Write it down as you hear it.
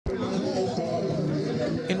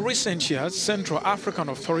In recent years, Central African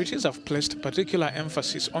authorities have placed particular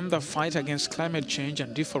emphasis on the fight against climate change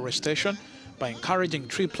and deforestation by encouraging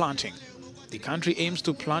tree planting. The country aims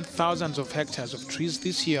to plant thousands of hectares of trees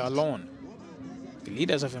this year alone. The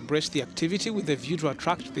leaders have embraced the activity with a view to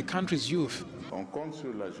attract the country's youth.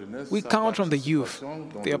 We count on the youth,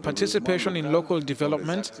 their participation in local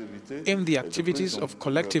development, in the activities of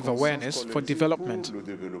collective awareness for development.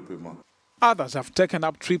 Others have taken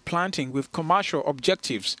up tree planting with commercial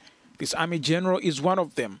objectives. This Army General is one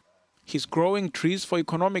of them. He's growing trees for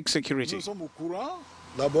economic security.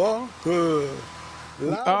 We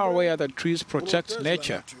are aware that trees protect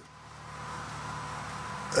nature,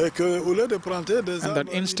 and that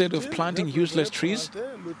instead of planting useless trees,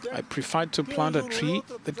 I prefer to plant a tree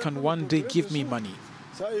that can one day give me money.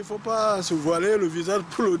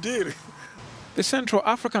 The Central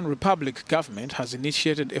African Republic government has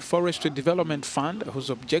initiated a forestry development fund whose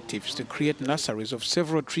objective is to create nurseries of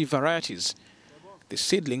several tree varieties. The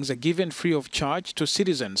seedlings are given free of charge to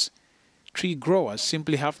citizens. Tree growers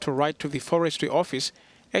simply have to write to the forestry office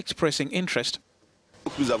expressing interest.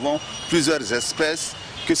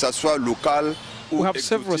 We have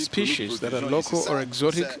several species that are local or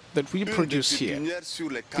exotic that we produce here.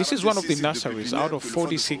 This is one of the nurseries out of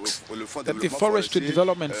 46 that the Forestry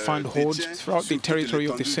Development Fund holds throughout the territory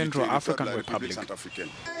of the Central African Republic.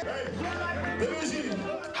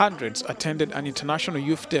 Hundreds attended an International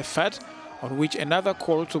Youth Day fete on which another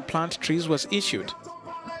call to plant trees was issued.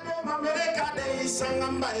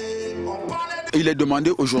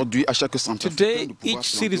 Today, each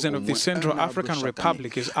citizen of the Central African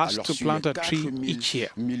Republic is asked to plant a tree each year.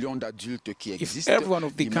 If every one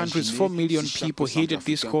of the country's 4 million people heeded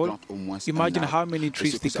this call, imagine how many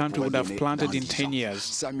trees the country would have planted in 10 years.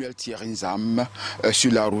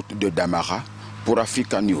 Sur la route de Damara pour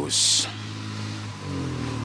Africanews.